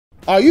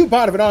Are you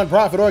part of a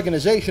non-profit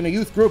organization, a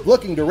youth group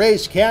looking to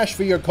raise cash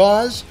for your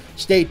cause?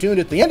 Stay tuned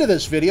at the end of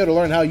this video to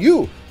learn how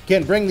you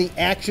can bring the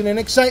action and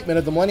excitement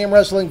of the Millennium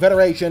Wrestling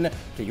Federation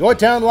to your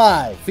town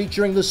live,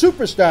 featuring the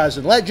superstars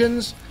and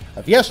legends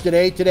of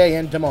yesterday, today,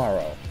 and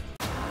tomorrow.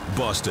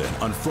 Boston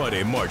on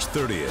Friday, March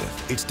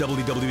 30th. It's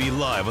WWE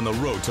Live on the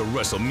road to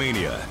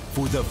WrestleMania.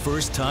 For the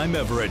first time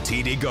ever at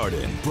TD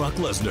Garden, Brock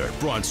Lesnar,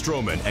 Braun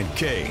Strowman, and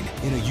Kane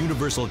in a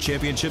Universal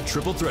Championship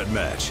triple threat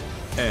match.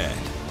 And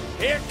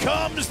here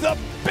comes the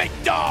big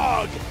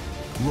dog!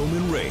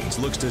 Roman Reigns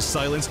looks to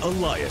silence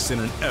Elias in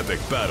an epic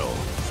battle.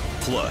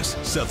 Plus,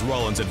 Seth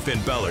Rollins and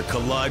Finn Balor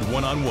collide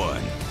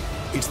one-on-one.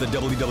 It's the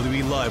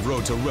WWE Live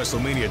Road to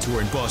WrestleMania tour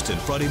in Boston,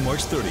 Friday,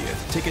 March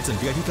 30th. Tickets and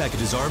VIP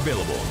packages are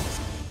available.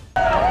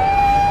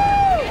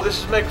 This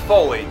is Mick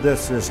Foley.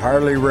 This is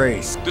Harley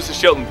Race. This is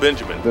Shelton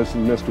Benjamin. This is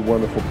Mr.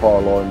 Wonderful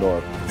Paul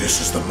Orndorff.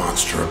 This is the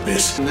Monster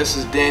Abyss. And this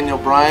is Daniel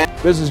Bryan.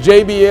 This is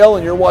JBL,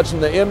 and you're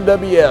watching the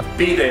MWF.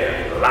 Be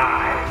there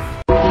live.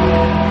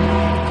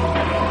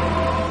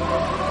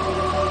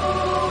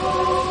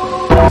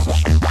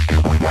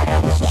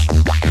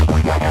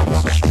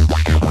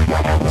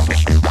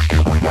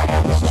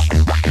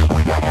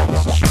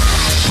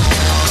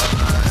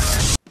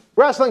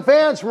 Wrestling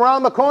fans from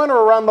around the corner,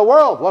 around the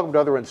world, welcome to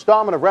another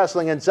installment of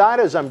Wrestling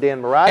Insiders. I'm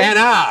Dan Maurice. And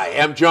I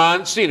am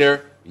John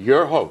Cena,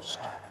 your host.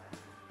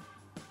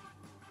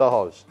 The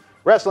host.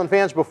 Wrestling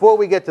fans, before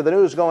we get to the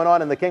news going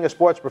on in the King of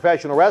Sports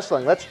Professional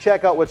Wrestling, let's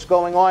check out what's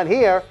going on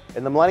here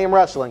in the Millennium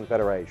Wrestling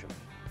Federation.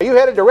 Are you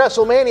headed to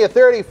WrestleMania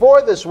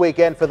 34 this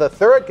weekend for the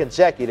third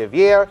consecutive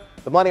year?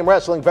 The Millennium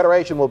Wrestling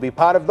Federation will be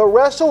part of the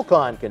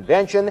WrestleCon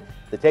convention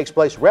that takes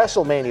place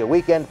WrestleMania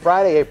weekend,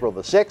 Friday, April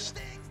the 6th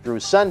through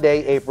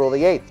Sunday, April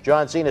the 8th.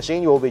 John Cena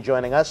Sr. will be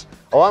joining us,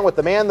 along with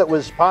the man that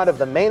was part of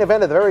the main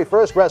event of the very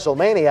first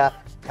WrestleMania,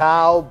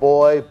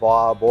 Cowboy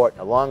Bob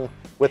Orton, along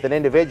with an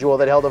individual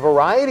that held a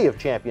variety of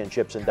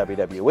championships in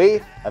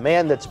WWE, a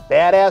man that's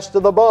badass to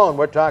the bone.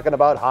 We're talking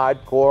about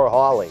Hardcore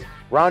Holly.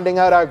 Rounding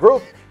out our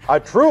group, a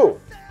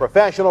true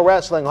Professional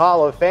Wrestling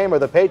Hall of Famer,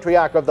 the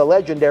patriarch of the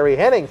legendary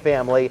Hennig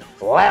family,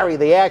 Larry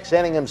the Axe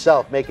Hennig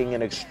himself, making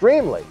an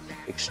extremely,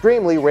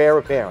 extremely rare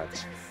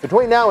appearance.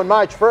 Between now and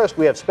March 1st,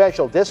 we have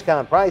special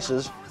discount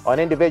prices on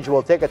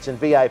individual tickets and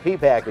VIP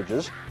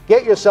packages.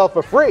 Get yourself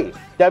a free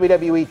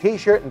WWE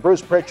t-shirt and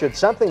Bruce Pritchard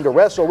Something to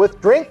Wrestle With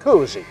drink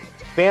koozie.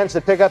 Fans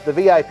that pick up the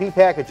VIP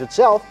package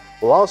itself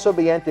will also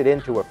be entered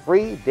into a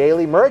free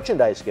daily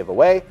merchandise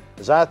giveaway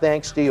as our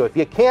thanks to you. If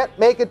you can't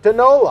make it to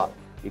NOLA,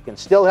 you can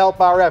still help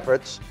our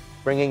efforts,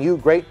 bringing you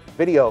great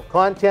video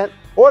content.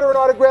 Order an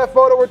autograph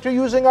photo or two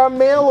using our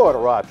mail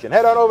order option.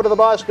 Head on over to the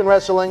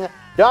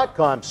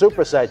BostonWrestling.com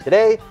super site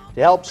today to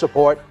help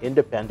support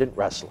independent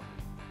wrestling.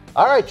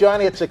 All right,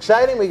 Johnny, it's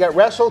exciting. We got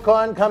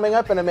WrestleCon coming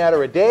up in a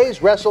matter of days,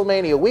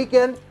 WrestleMania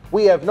weekend.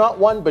 We have not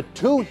one but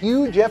two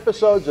huge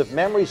episodes of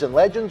Memories and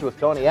Legends with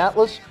Tony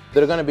Atlas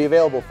that are going to be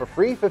available for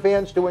free for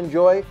fans to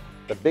enjoy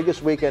the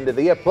biggest weekend of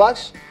the year.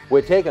 Plus,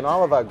 we're taking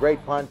all of our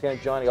great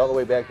content, Johnny, all the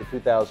way back to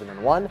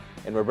 2001,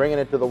 and we're bringing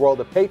it to the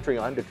world of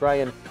Patreon to try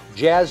and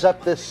jazz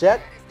up this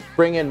set,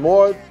 bring in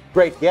more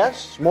great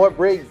guests, more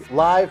big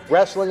live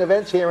wrestling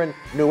events here in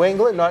New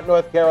England, not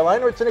North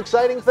Carolina. It's an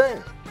exciting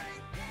thing.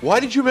 Why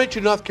did you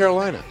mention North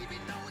Carolina?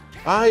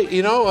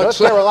 North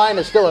Carolina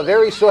is still a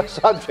very sore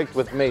subject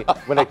with me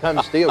when it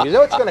comes to you. You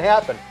know what's going to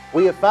happen?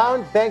 We have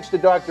found, thanks to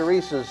Dr.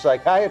 Reese's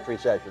psychiatry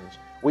sessions,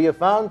 we have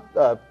found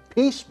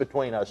peace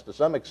between us to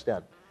some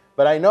extent.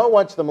 But I know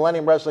once the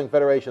Millennium Wrestling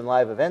Federation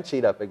live events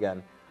heat up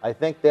again, I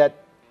think that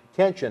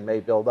tension may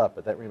build up,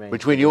 but that remains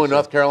between you and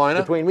North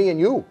Carolina? Between me and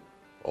you.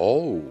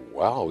 Oh,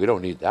 wow, we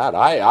don't need that.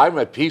 I'm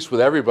at peace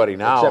with everybody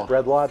now. Except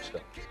Red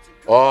Lobster.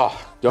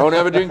 Oh, don't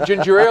ever drink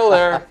ginger ale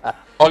there.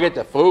 I'll get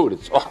the food.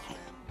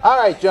 All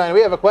right, Johnny,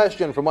 we have a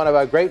question from one of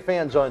our great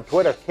fans on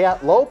Twitter,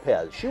 Kat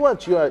Lopez. She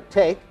wants your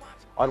take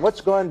on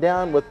what's gone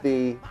down with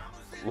the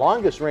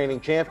longest reigning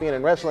champion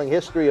in wrestling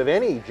history of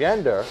any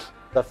gender,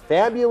 the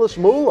fabulous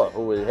Moolah,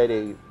 who had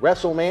a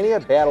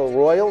WrestleMania Battle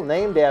Royal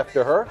named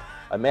after her,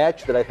 a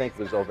match that I think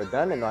was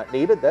overdone and not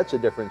needed. That's a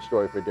different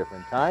story for a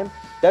different time.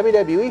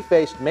 WWE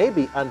faced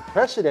maybe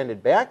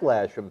unprecedented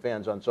backlash from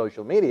fans on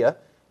social media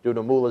due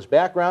to Moolah's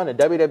background, and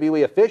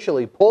WWE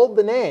officially pulled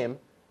the name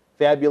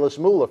Fabulous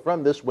Moolah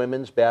from this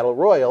women's Battle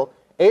Royal,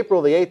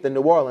 April the 8th in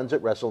New Orleans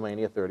at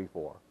WrestleMania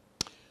 34.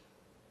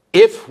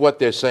 If what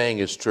they're saying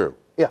is true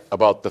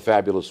about the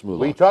Fabulous Moolah.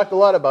 We talked a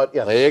lot about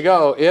ifs. There you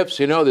go, ifs.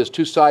 You know, there's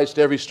two sides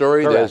to every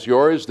story. Correct. There's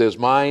yours, there's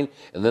mine,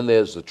 and then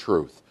there's the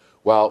truth.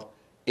 Well,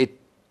 it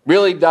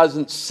really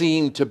doesn't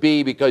seem to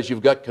be, because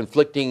you've got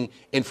conflicting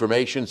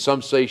information.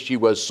 Some say she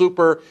was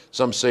super,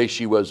 some say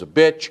she was a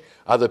bitch,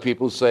 other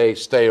people say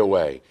stay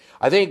away.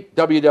 I think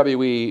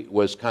WWE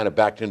was kind of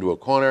backed into a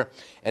corner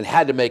and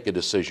had to make a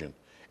decision.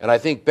 And I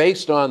think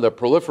based on the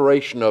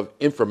proliferation of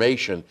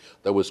information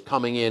that was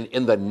coming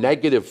in the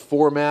negative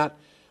format,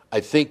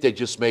 I think they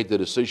just made the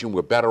decision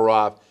we're better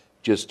off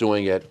just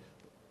doing it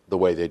the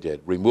way they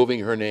did, removing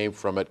her name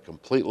from it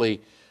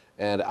completely.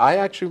 And I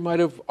actually might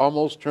have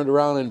almost turned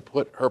around and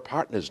put her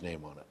partner's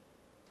name on it.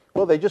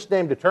 Well, they just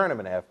named a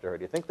tournament after her.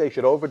 Do you think they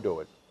should overdo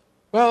it?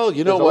 Well,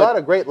 you know There's what? a lot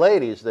of great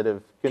ladies that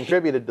have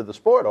contributed to the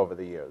sport over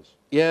the years.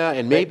 Yeah,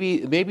 and maybe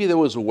there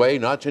was a way,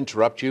 not to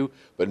interrupt you,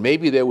 but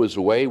maybe there was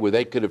a way where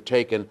they could have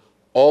taken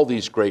all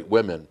these great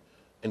women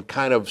and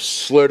kind of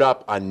slurred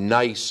up a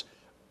nice,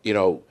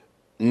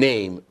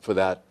 name for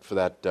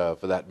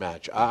that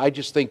match. I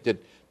just think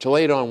that to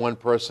lay it on one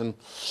person,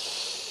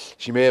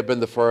 she may have been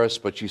the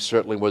first, but she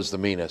certainly was the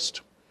meanest.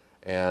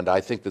 And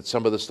I think that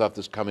some of the stuff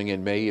that's coming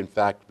in may, in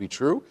fact, be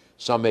true.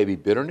 Some may be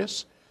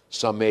bitterness.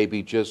 Some may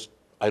be just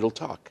idle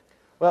talk.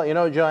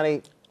 Well,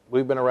 Johnny,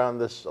 we've been around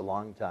this a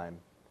long time.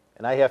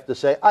 And I have to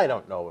say, I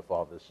don't know if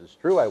all this is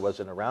true. I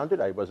wasn't around it.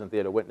 I wasn't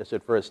there to witness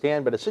it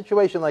firsthand. But a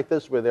situation like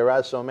this where there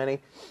are so many,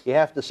 you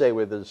have to say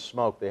where there's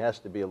smoke, there has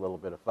to be a little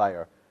bit of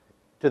fire.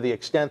 To the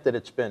extent that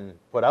it's been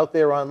put out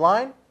there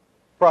online,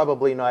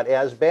 probably not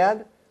as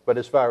bad. But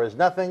as far as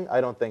nothing,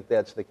 I don't think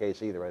that's the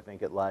case either. I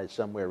think it lies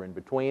somewhere in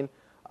between.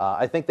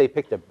 I think they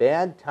picked a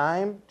bad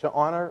time to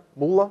honor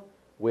Moolah,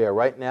 where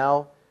right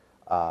now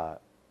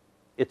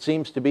it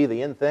seems to be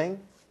the in thing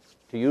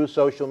to use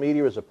social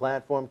media as a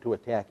platform to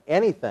attack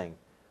anything.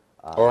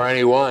 Or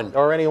anyone.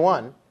 Or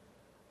anyone.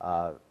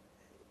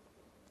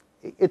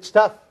 It's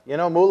tough.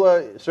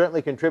 Moolah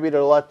certainly contributed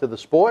a lot to the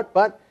sport,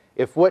 but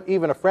if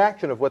even a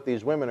fraction of what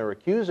these women are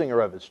accusing her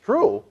of is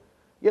true,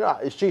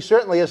 she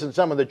certainly isn't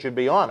someone that should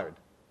be honored.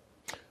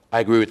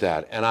 I agree with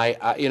that. And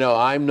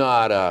I'm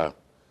not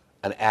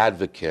an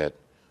advocate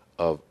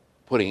of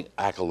putting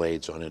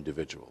accolades on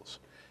individuals.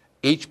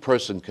 Each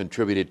person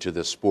contributed to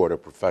the sport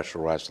of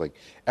professional wrestling.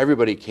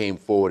 Everybody came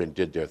forward and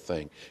did their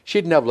thing.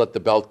 She'd never let the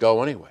belt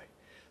go anyway.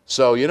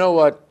 So you know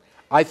what?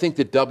 I think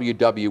that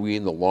WWE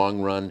in the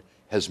long run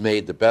has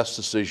made the best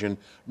decision,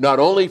 not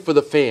only for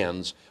the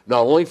fans,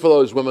 not only for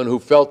those women who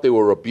felt they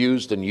were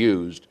abused and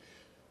used,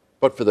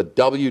 but for the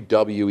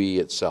WWE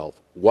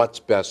itself. What's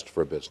best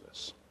for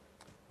business?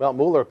 Well,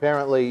 Moolah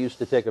apparently used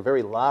to take a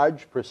very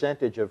large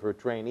percentage of her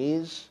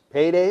trainees'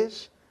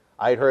 paydays.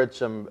 I'd heard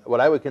what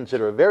I would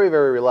consider a very,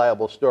 very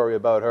reliable story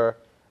about her,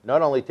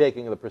 not only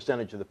taking the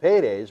percentage of the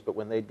paydays, but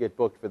when they'd get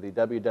booked for the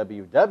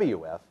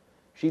WWF,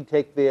 she'd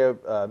take their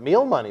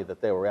meal money that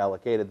they were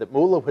allocated that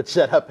Moolah would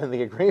set up in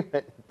the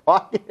agreement and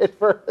pocket it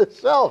for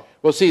herself.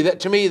 Well, see,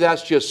 to me,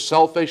 that's just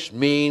selfish,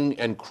 mean,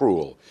 and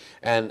cruel.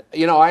 And,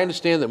 I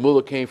understand that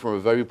Moolah came from a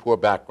very poor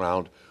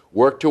background,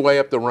 worked her way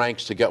up the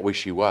ranks to get where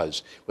she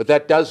was. But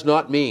that does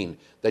not mean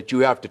that you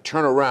have to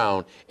turn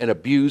around and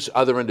abuse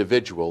other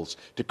individuals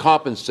to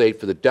compensate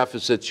for the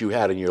deficits you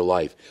had in your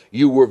life.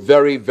 You were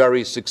very,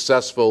 very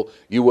successful.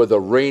 You were the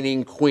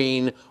reigning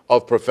queen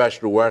of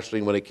professional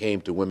wrestling when it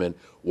came to women.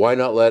 Why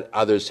not let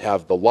others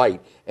have the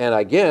light? And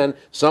again,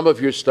 some of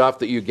your stuff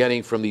that you're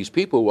getting from these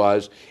people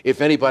was,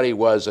 if anybody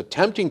was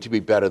attempting to be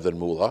better than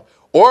Moolah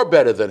or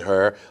better than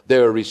her, they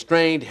were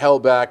restrained,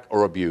 held back,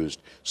 or abused.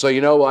 So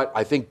you know what?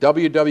 I think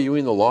WWE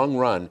in the long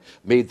run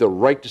made the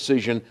right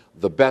decision,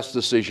 the best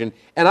decision.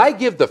 And I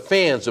give the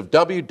fans of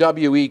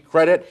WWE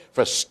credit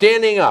for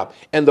standing up.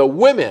 And the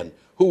women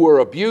who were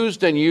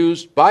abused and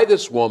used by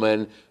this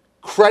woman,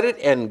 credit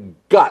and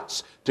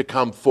guts to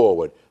come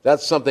forward.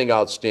 That's something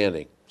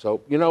outstanding.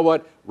 So you know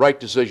what? Right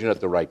decision at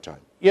the right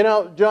time.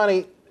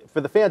 Johnny, for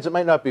the fans that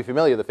might not be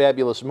familiar, the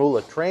fabulous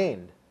Moolah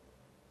trained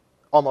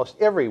almost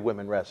every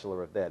women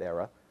wrestler of that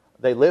era.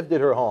 They lived at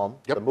her home,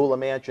 the Moolah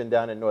Mansion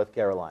down in North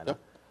Carolina.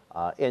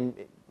 And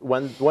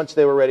once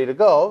they were ready to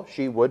go,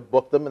 she would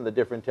book them in the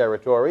different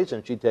territories,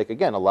 and she'd take,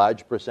 again, a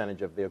large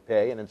percentage of their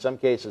pay, and in some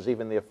cases,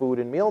 even their food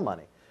and meal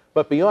money.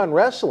 But beyond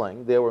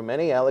wrestling, there were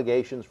many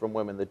allegations from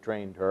women that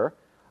trained her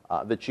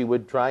that she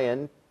would try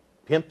and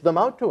pimp them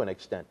out to an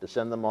extent, to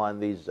send them on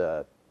these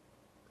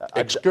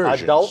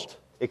adult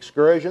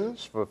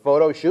excursions for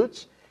photo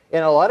shoots.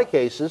 In a lot of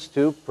cases,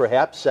 to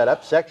perhaps set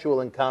up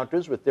sexual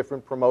encounters with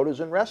different promoters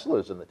and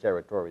wrestlers in the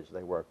territories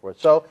they work for.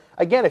 So,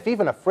 again, if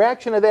even a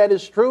fraction of that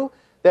is true,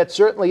 that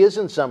certainly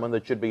isn't someone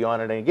that should be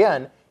honored. And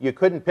again, you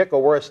couldn't pick a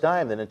worse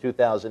time than in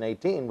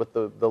 2018 with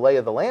the lay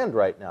of the land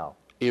right now.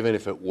 Even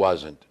if it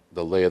wasn't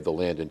the lay of the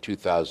land in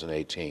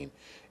 2018,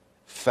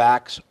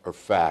 facts are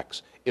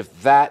facts.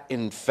 If that,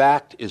 in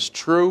fact, is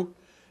true,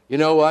 you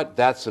know what?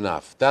 That's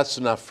enough. That's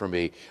enough for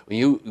me.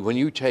 When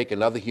you take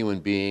another human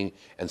being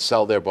and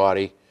sell their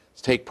body,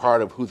 take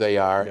part of who they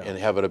are and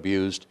have it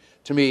abused,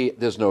 to me,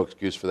 there's no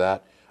excuse for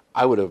that.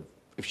 I would have,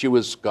 if she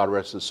was, God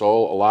rest her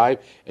soul, alive,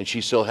 and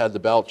she still had the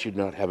belt, she'd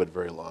not have it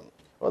very long.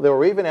 Well, there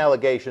were even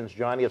allegations,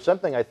 Johnny, of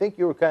something I think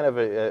you were kind of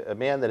a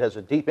man that has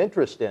a deep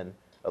interest in,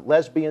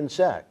 lesbian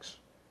sex.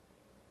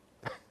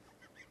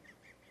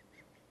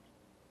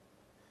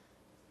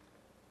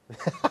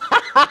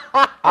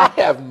 I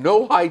have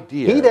no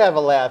idea. He'd have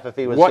a laugh if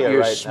he was what here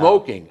you're right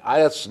smoking.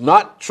 That's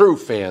not true,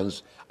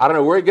 fans. I don't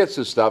know where he gets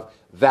this stuff.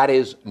 That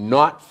is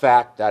not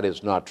fact. That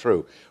is not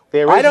true.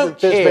 There's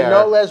been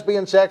no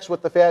lesbian sex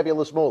with the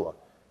fabulous Moolah.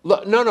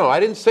 No, I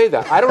didn't say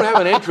that. I don't have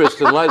an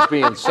interest in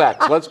lesbian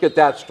sex. Let's get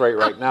that straight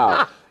right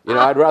now.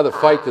 I'd rather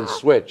fight than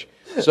switch.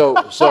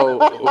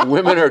 So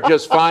women are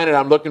just fine, and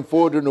I'm looking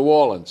forward to New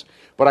Orleans.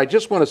 But I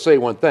just want to say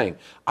one thing.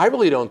 I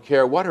really don't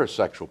care what her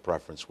sexual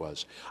preference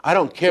was. I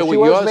don't care what She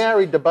was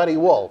married to Buddy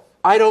Wolf.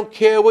 I don't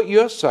care what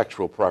your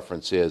sexual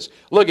preference is.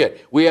 Look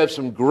we have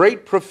some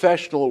great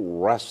professional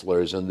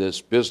wrestlers in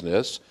this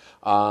business.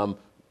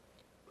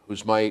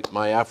 Who's my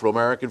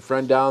Afro-American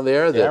friend down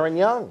there? Aaron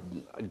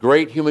Young.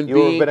 Great human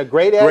being. You've been a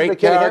great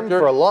advocate of him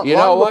for a long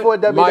before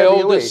WWE. My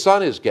oldest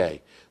son is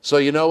gay. So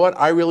you know what?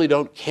 I really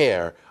don't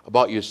care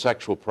about your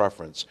sexual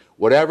preference.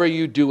 Whatever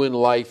you do in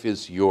life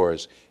is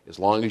yours, as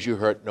long as you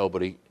hurt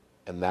nobody.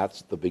 And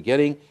that's the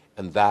beginning,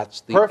 and that's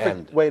the end.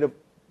 Perfect way to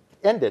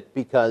end it,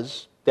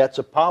 because that's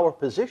a power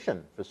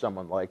position for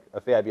someone like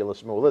a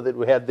fabulous Moolah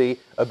that had the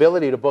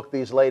ability to book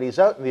these ladies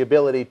out and the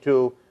ability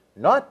to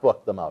not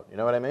book them out. You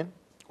know what I mean?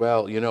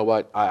 Well, you know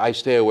what? I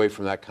stay away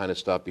from that kind of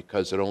stuff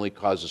because it only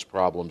causes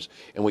problems.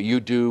 And what you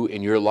do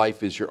in your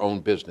life is your own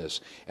business.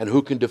 And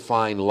who can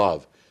define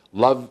love?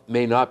 Love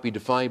may not be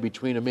defined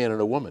between a man and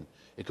a woman.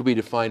 It could be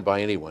defined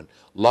by anyone.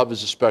 Love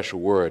is a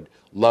special word.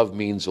 Love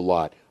means a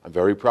lot. I'm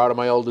very proud of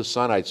my oldest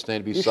son. I'd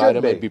stand beside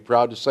him and be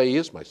proud to say he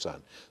is my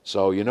son.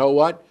 So you know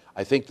what?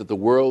 I think that the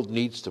world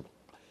needs to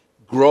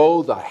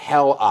grow the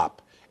hell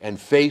up and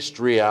face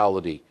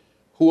reality.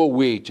 Who are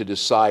we to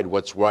decide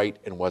what's right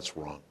and what's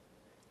wrong?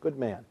 Good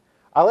man.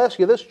 I'll ask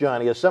you this,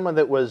 Johnny, as someone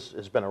that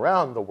has been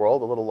around the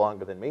world a little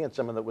longer than me and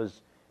someone that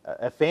was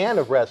a fan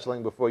of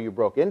wrestling before you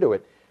broke into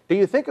it, do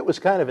you think it was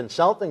kind of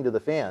insulting to the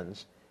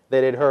fans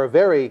that at her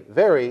very,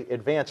 very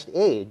advanced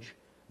age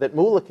that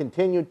Moolah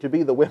continued to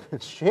be the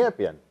women's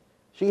champion?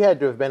 She had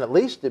to have been at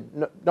least,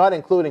 not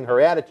including her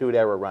Attitude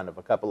Era run of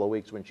a couple of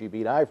weeks when she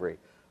beat Ivory,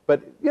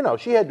 but, you know,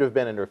 she had to have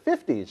been in her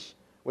 50s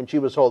when she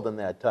was holding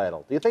that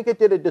title. Do you think it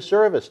did a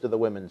disservice to the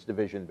women's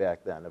division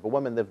back then, of a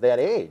woman of that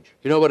age?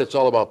 You know what? It's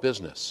all about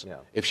business. Yeah.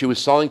 If she was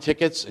selling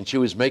tickets and she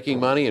was making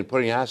money and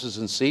putting asses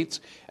in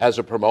seats as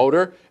a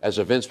promoter, as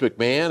a Vince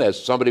McMahon,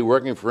 as somebody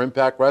working for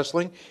Impact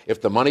Wrestling,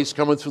 if the money's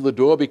coming through the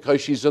door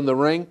because she's in the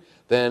ring,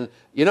 then,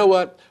 you know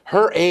what?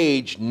 Her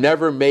age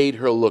never made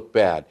her look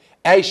bad.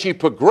 As she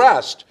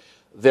progressed,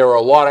 there were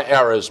a lot of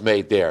errors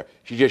made there.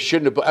 She just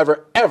shouldn't have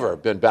ever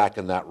been back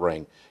in that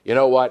ring. You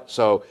know what?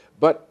 So,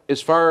 but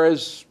as far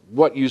as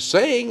what you're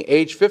saying,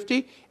 age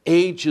 50,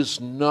 age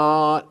is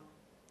not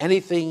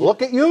anything.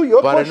 Look at you.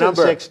 You're but pushing a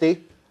number.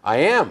 60. I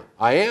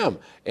am.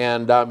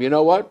 And you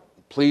know what?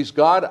 Please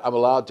God, I'm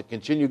allowed to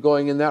continue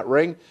going in that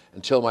ring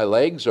until my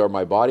legs or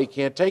my body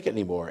can't take it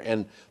anymore.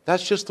 And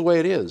that's just the way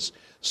it is.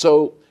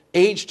 So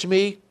age to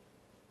me,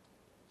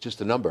 just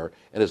a number.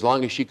 And as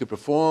long as she could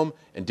perform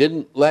and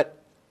didn't let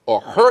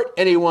or hurt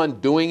anyone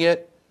doing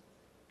it,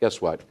 guess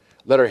what?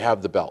 Let her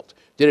have the belt.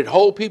 Did it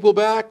hold people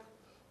back?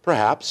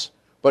 Perhaps.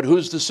 But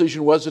whose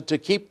decision was it to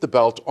keep the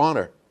belt on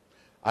her?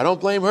 I don't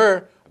blame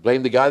her. I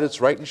blame the guy that's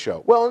writing the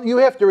show. Well, you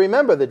have to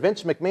remember that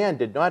Vince McMahon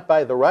did not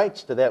buy the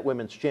rights to that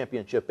women's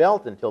championship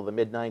belt until the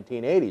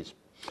mid-1980s.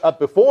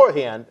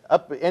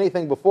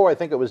 Anything before, I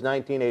think it was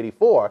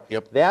 1984,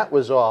 that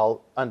was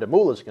all under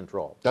Moolah's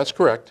control. That's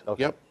correct.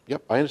 Okay.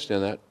 Yep, I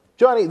understand that.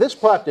 Johnny, this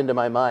popped into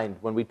my mind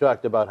when we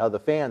talked about how the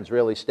fans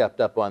really stepped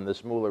up on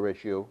this Moolah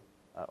issue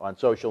on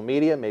social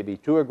media, maybe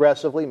too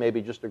aggressively,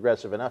 maybe just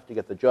aggressive enough to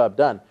get the job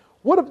done.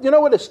 You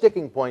know what a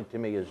sticking point to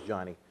me is,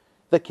 Johnny?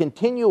 The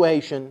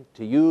continuation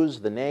to use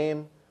the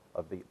name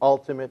of the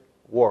Ultimate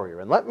Warrior.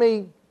 And let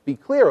me be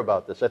clear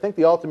about this. I think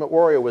the Ultimate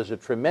Warrior was a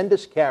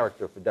tremendous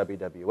character for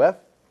WWF,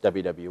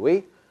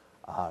 WWE,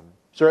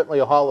 certainly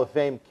a Hall of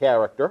Fame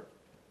character,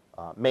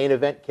 main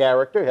event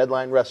character,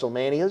 headline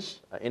WrestleManias,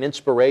 an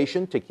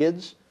inspiration to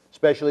kids,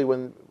 especially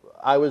when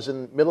I was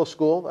in middle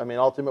school. I mean,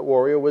 Ultimate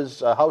Warrior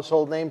was a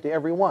household name to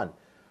everyone.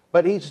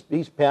 But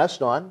he's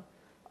passed on.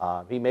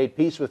 He made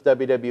peace with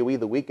WWE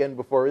the weekend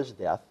before his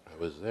death.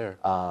 I was there.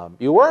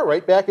 You were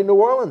right back in New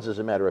Orleans, as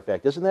a matter of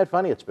fact. Isn't that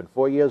funny? It's been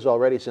 4 years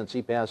already since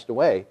he passed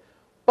away.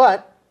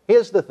 But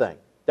here's the thing.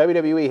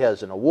 WWE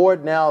has an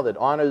award now that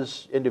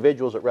honors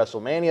individuals at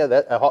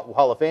WrestleMania, a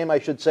Hall of Fame, I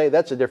should say.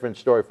 That's a different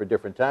story for a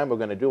different time. We're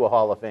going to do a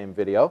Hall of Fame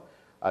video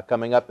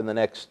coming up in the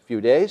next few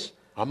days.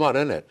 I'm not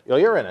in it. Oh,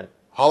 you're in it.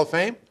 Hall of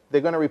Fame?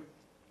 They're going to...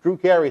 Drew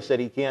Carey said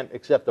he can't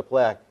accept a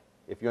plaque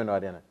if you're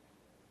not in it.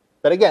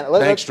 But again,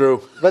 thanks,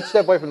 Drew. Let's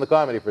step away from the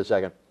comedy for a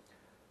second.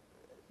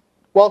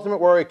 Ultimate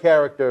Warrior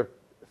character,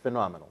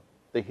 phenomenal.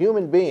 The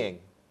human being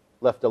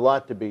left a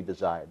lot to be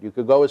desired. You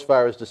could go as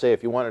far as to say,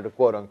 if you wanted to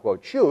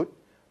quote-unquote shoot,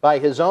 by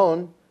his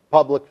own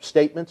public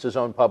statements, his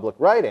own public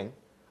writing,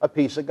 a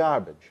piece of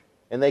garbage.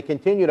 And they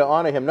continue to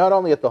honor him not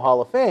only at the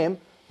Hall of Fame,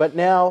 but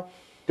now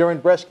during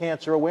Breast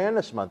Cancer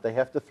Awareness Month, they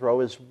have to throw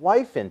his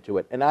wife into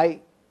it. And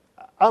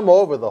I'm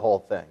over the whole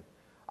thing.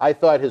 I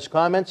thought his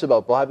comments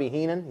about Bobby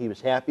Heenan, he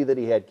was happy that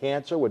he had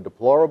cancer, were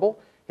deplorable.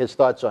 His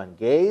thoughts on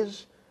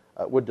gays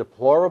were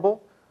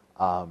deplorable.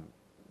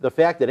 The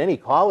fact that any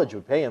college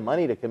would pay him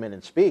money to come in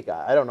and speak,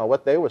 I don't know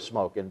what they were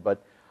smoking,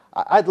 but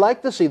I'd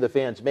like to see the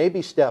fans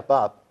maybe step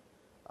up.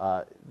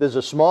 There's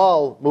a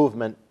small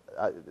movement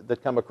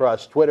that come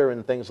across Twitter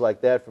and things like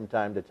that from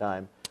time to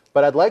time,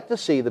 but I'd like to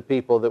see the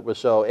people that were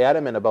so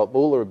adamant about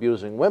Moolah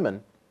abusing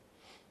women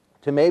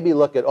to maybe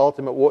look at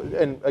Ultimate Warrior,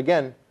 and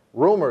again,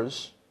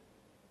 rumors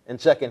and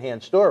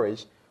secondhand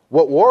stories.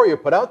 What Warrior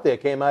put out there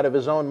came out of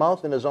his own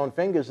mouth and his own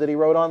fingers that he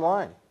wrote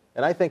online.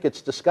 And I think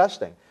it's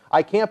disgusting.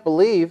 I can't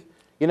believe,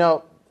 you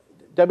know,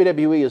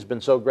 WWE has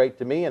been so great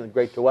to me and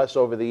great to us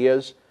over the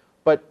years,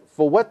 but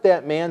for what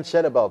that man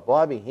said about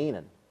Bobby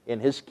Heenan in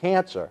his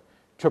cancer,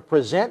 to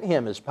present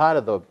him as part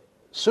of the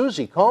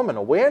Susie Komen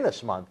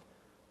Awareness Month,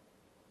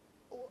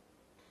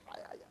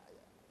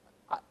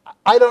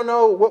 I don't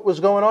know what was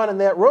going on in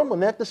that room when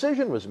that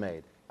decision was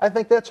made. I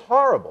think that's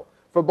horrible.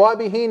 For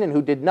Bobby Heenan,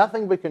 who did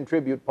nothing but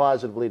contribute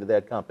positively to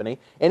that company,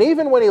 and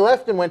even when he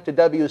left and went to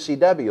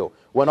WCW,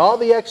 when all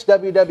the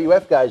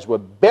ex-WWF guys were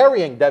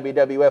burying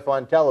WWF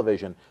on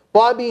television,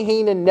 Bobby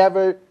Heenan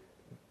never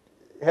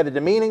had a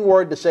demeaning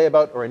word to say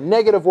about, or a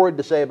negative word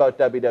to say about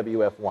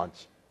WWF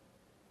once.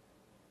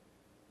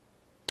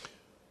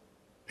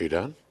 Are you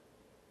done?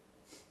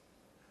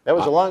 That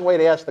was a long way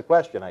to ask the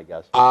question, I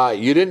guess.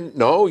 You didn't.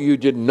 No, you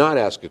did not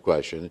ask a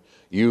question.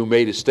 You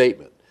made a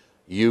statement.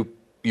 You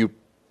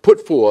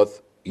put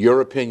forth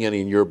your opinion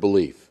and your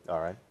belief.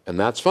 All right. And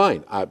that's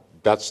fine.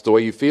 That's the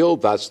way you feel.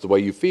 That's the way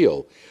you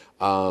feel.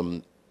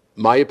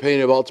 My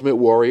opinion of Ultimate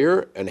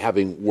Warrior, and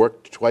having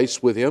worked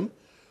twice with him,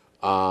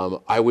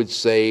 I would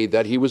say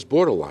that he was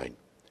borderline.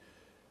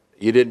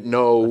 You didn't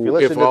know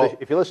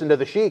if you listen to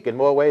the Sheik in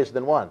more ways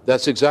than one.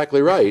 That's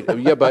exactly right.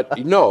 Yeah,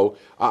 but no,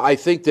 I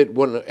think that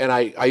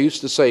I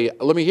used to say,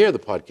 let me hear the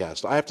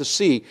podcast. I have to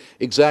see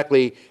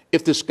exactly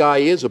if this guy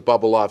is a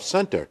bubble off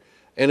center.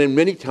 And then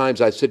many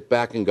times I sit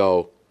back and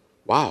go,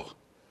 wow,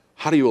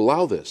 how do you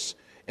allow this?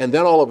 And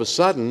then all of a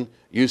sudden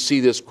you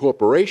see this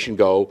corporation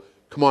go,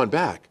 come on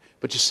back.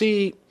 But you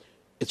see,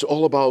 it's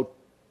all about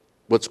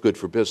what's good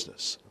for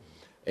business.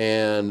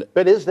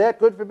 But is that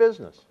good for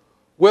business?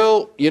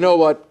 Well, you know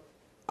what?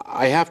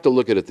 I have to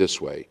look at it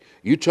this way.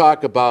 You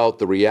talk about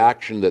the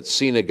reaction that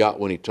Cena got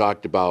when he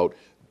talked about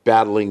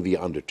battling The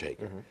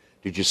Undertaker. Mm-hmm.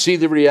 Did you see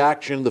the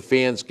reaction the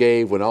fans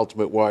gave when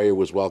Ultimate Warrior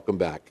was welcomed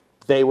back?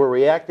 They were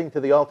reacting to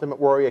the Ultimate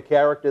Warrior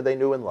character they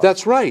knew and loved.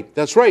 That's right.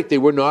 That's right. They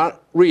were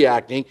not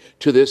reacting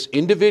to this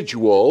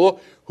individual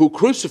who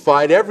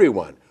crucified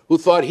everyone, who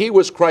thought he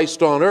was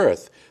Christ on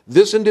earth.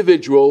 This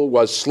individual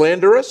was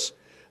slanderous.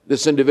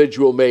 This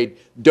individual made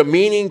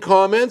demeaning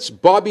comments.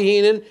 Bobby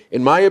Heenan,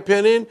 in my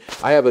opinion,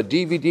 I have a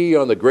DVD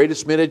on the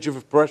greatest minute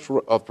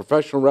of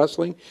professional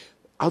wrestling.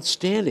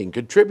 Outstanding,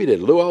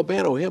 contributed. Lou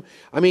Albano, him.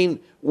 I mean,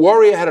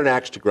 Warrior had an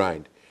axe to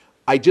grind.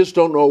 I just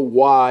don't know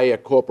why a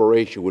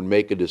corporation would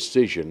make a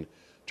decision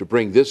to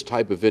bring this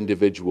type of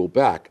individual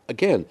back.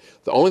 Again,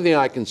 the only thing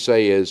I can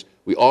say is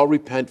we all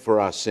repent for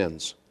our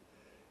sins.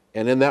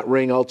 And in that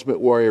ring,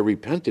 Ultimate Warrior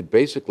repented,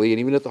 basically, and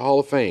even at the Hall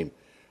of Fame,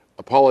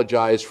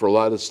 apologized for a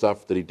lot of the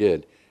stuff that he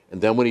did. And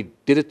then when he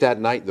did it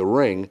that night in the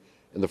ring,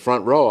 in the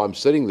front row, I'm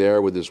sitting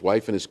there with his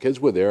wife and his kids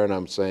were there, and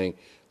I'm saying,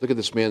 look at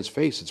this man's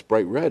face. It's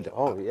bright red.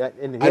 Oh, yeah.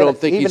 And I don't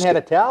think he even had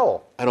a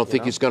towel. I don't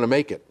think he's going to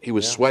make it. He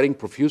was sweating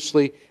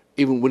profusely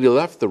even when he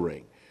left the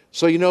ring.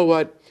 So you know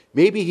what?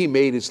 Maybe he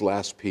made his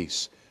last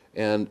piece.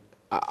 And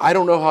I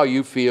don't know how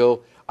you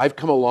feel. I've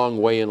come a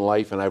long way in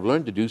life, and I've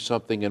learned to do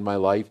something in my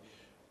life.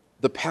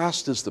 The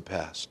past is the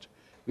past.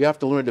 We have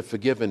to learn to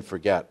forgive and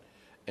forget.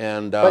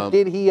 But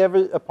did he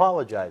ever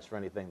apologize for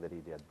anything that he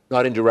did?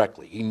 Not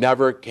indirectly. He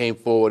never came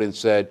forward and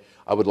said,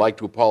 I would like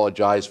to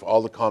apologize for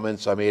all the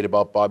comments I made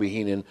about Bobby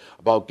Heenan,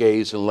 about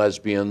gays and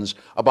lesbians,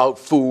 about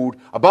food,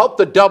 about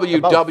the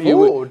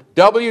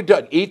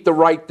eat the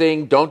right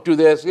thing, don't do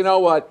this. You know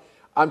what?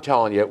 I'm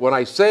telling you, when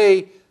I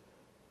say,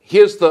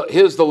 here's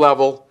the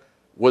level,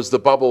 was the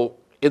bubble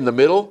in the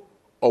middle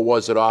or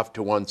was it off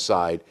to one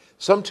side?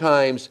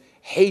 Sometimes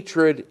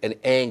hatred and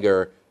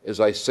anger, as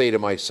I say to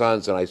my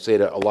sons and I say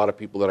to a lot of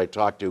people that I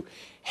talk to,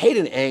 hate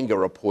and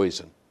anger are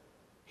poison.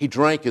 He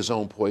drank his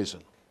own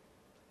poison.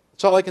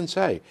 That's all I can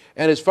say.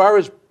 And as far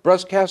as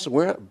Breast Cancer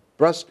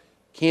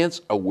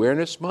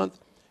Awareness Month,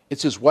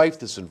 it's his wife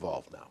that's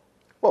involved now.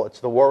 Well, it's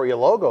the Warrior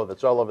logo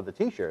that's all over the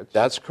T-shirts.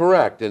 That's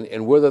correct.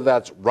 And whether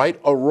that's right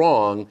or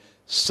wrong,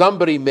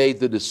 somebody made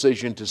the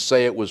decision to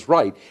say it was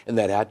right, and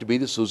that had to be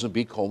the Susan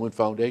B. Komen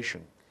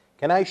Foundation.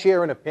 Can I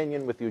share an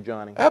opinion with you,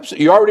 Johnny?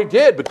 Absolutely. You already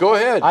did, but go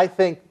ahead. I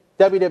think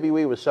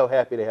WWE was so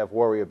happy to have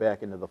Warrior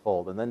back into the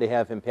fold, and then to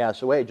have him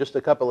pass away just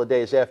a couple of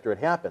days after it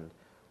happened.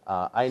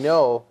 I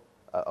know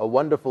a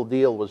wonderful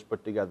deal was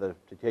put together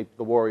to take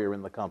the Warrior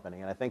in the company,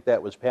 and I think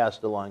that was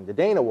passed along to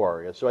Dana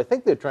Warrior. So I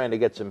think they're trying to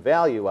get some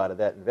value out of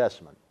that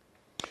investment.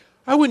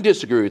 I wouldn't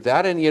disagree with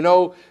that. And, you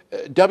know,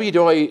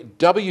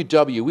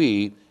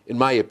 WWE, in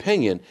my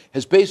opinion,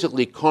 has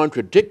basically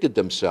contradicted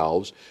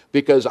themselves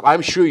because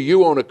I'm sure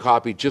you own a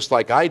copy, just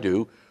like I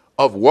do,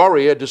 of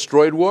Warrior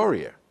Destroyed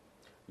Warrior.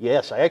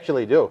 Yes, I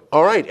actually do.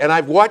 All right, and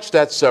I've watched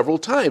that several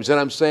times, and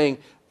I'm saying,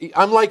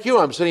 I'm like you,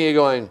 I'm sitting here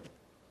going,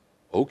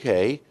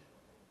 okay,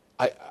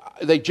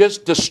 they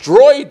just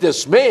destroyed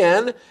this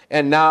man,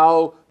 and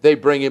now they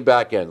bring him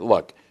back in.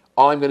 Look,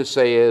 all I'm going to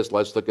say is,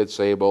 let's look at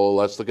Sable,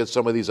 let's look at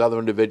some of these other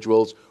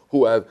individuals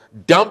who have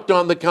dumped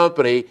on the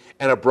company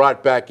and are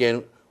brought back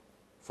in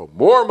for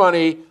more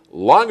money,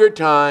 longer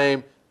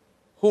time,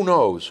 who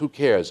knows, who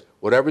cares,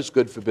 whatever's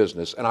good for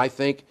business. And I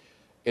think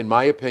in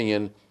my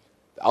opinion,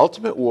 the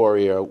Ultimate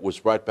Warrior was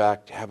brought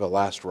back to have a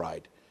last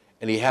ride.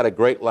 And he had a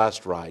great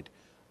last ride.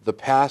 The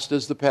past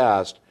is the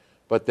past,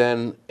 but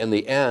then in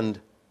the end,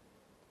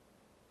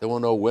 there were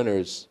no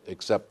winners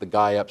except the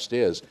guy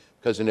upstairs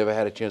because he never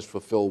had a chance to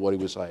fulfill what he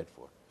was hired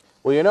for.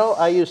 Well, you know,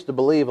 I used to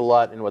believe a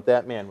lot in what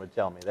that man would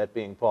tell me, that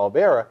being Paul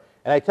Bearer.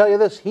 And I tell you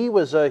this, he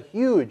was a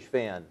huge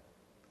fan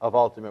of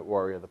Ultimate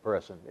Warrior, the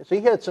person. So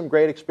he had some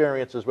great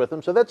experiences with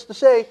him. So that's to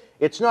say,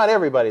 it's not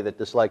everybody that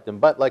disliked him.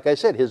 But like I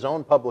said, his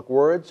own public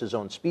words, his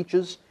own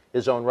speeches,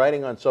 his own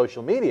writing on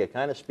social media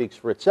kind of speaks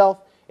for itself.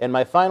 And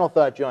my final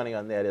thought, Johnny,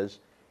 on that is,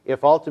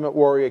 if Ultimate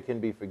Warrior can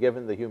be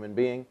forgiven, the human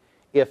being,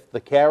 if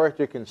the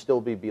character can still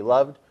be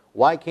beloved,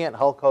 why can't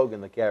Hulk Hogan,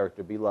 the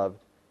character, be loved,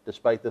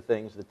 despite the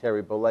things that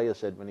Terry Bollea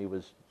said when he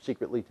was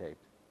secretly taped?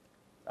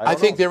 I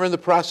think they're in the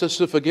process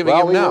of forgiving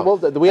him now.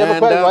 We have a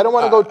question. I don't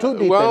want to go too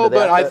deep into that.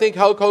 But I think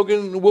Hulk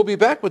Hogan will be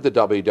back with the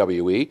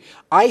WWE.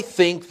 I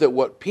think that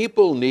what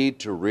people need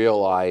to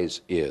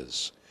realize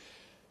is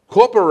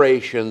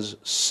corporations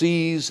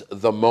seize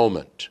the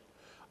moment.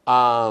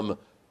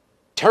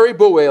 Terry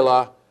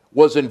Bollea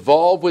was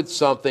involved with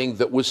something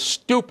that was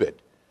stupid,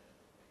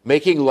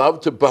 making love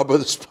to Bubba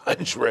the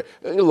Sponge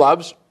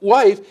Love's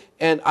wife,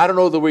 and I don't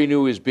know whether we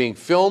knew he was being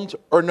filmed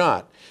or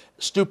not.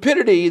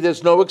 Stupidity,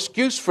 there's no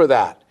excuse for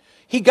that.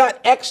 He got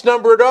X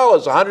number of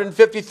dollars,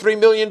 $153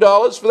 million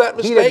for that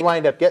mistake. He didn't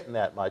wind up getting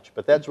that much,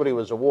 but that's what he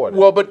was awarded.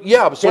 Well, but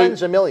yeah.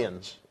 Tens of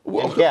millions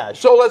in cash.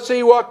 So let's say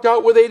he walked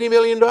out with $80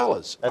 million,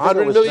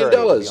 $100 million.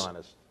 To be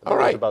honest. All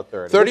right. About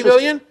 30. 30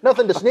 million?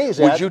 Nothing to sneeze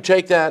at. Would you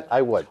take that?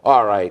 I would.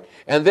 All right.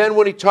 And then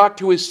when he talked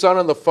to his son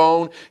on the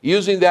phone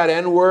using that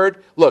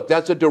N-word, look,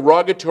 that's a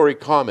derogatory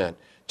comment.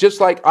 Just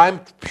like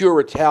I'm pure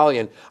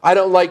Italian, I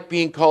don't like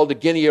being called a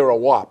guinea or a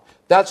wop.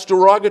 That's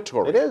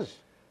derogatory. It is.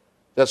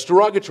 That's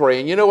derogatory.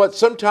 And you know what?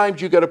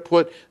 Sometimes you got to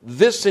put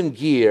this in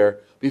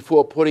gear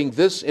before putting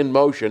this in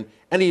motion,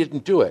 and he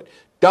didn't do it.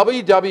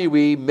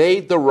 WWE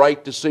made the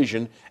right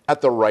decision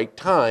at the right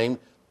time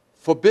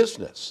for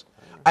business.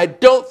 I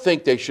don't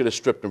think they should have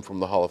stripped him from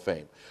the Hall of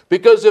Fame.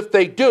 Because if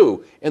they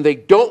do, and they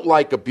don't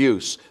like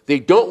abuse, they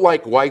don't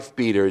like wife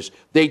beaters,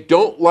 they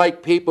don't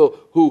like people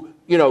who,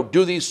 you know,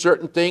 do these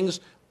certain things,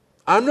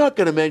 I'm not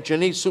going to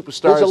mention any superstars'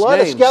 names. There's a lot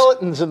of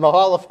skeletons in the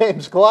Hall of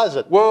Fame's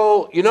closet.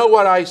 Well, you know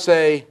what I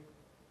say?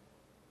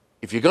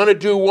 If you're going to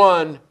do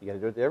one, you got to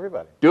do it to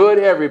everybody. Do it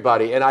to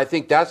everybody. And I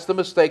think that's the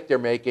mistake they're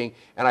making,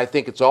 and I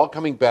think it's all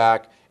coming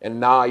back, and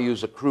now I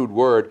use a crude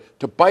word,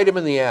 to bite them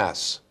in the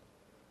ass.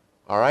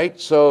 All right?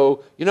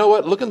 So, you know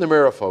what? Look in the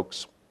mirror,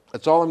 folks.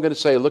 That's all I'm going to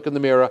say. Look in the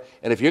mirror.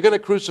 And if you're going to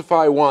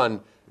crucify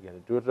one, you got to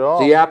do it all.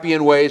 The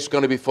Appian way is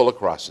going to be full of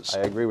crosses. I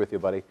agree with you,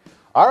 buddy.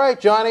 All right,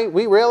 Johnny,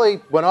 we really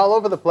went all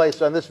over the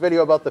place on this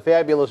video about the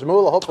fabulous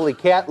Moolah. Hopefully,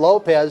 Cat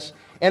Lopez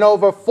and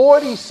over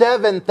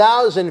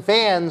 47,000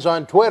 fans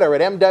on Twitter at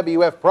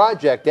MWF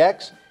Project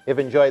X have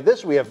enjoyed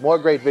this. We have more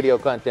great video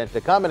content to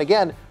come. And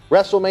again,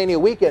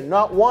 WrestleMania weekend,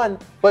 not one,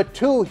 but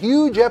two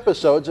huge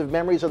episodes of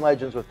Memories and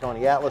Legends with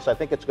Tony Atlas. I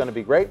think it's going to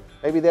be great.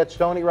 Maybe that's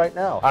Tony right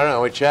now. I don't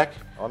know. We check.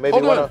 Or maybe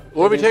Hold on.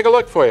 Let me take a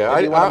look for you.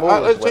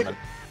 Let's take.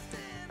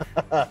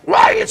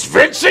 Why, it's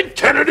Vincent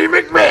Kennedy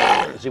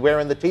McMahon. Is he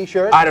wearing the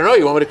T-shirt? I don't know.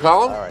 You want me to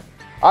call him? All right.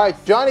 All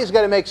right, Johnny's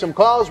got to make some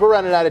calls. We're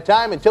running out of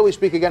time. Until we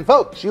speak again,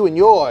 folks, you and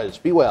yours,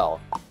 be well.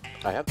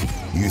 I have.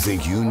 You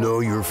think you know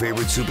your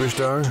favorite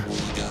superstar?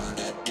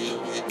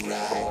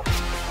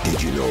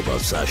 Did you know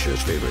about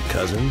Sasha's favorite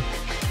cousin?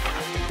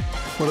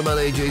 What about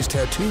AJ's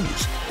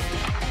tattoos?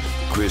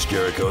 Chris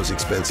Jericho's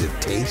expensive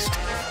taste?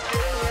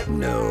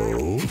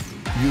 No.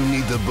 You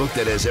need the book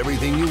that has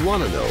everything you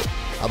want to know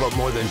about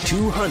more than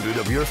 200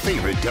 of your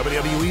favorite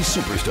WWE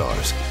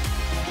superstars.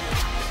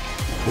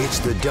 It's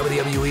the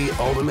WWE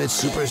Ultimate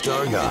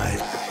Superstar Guide.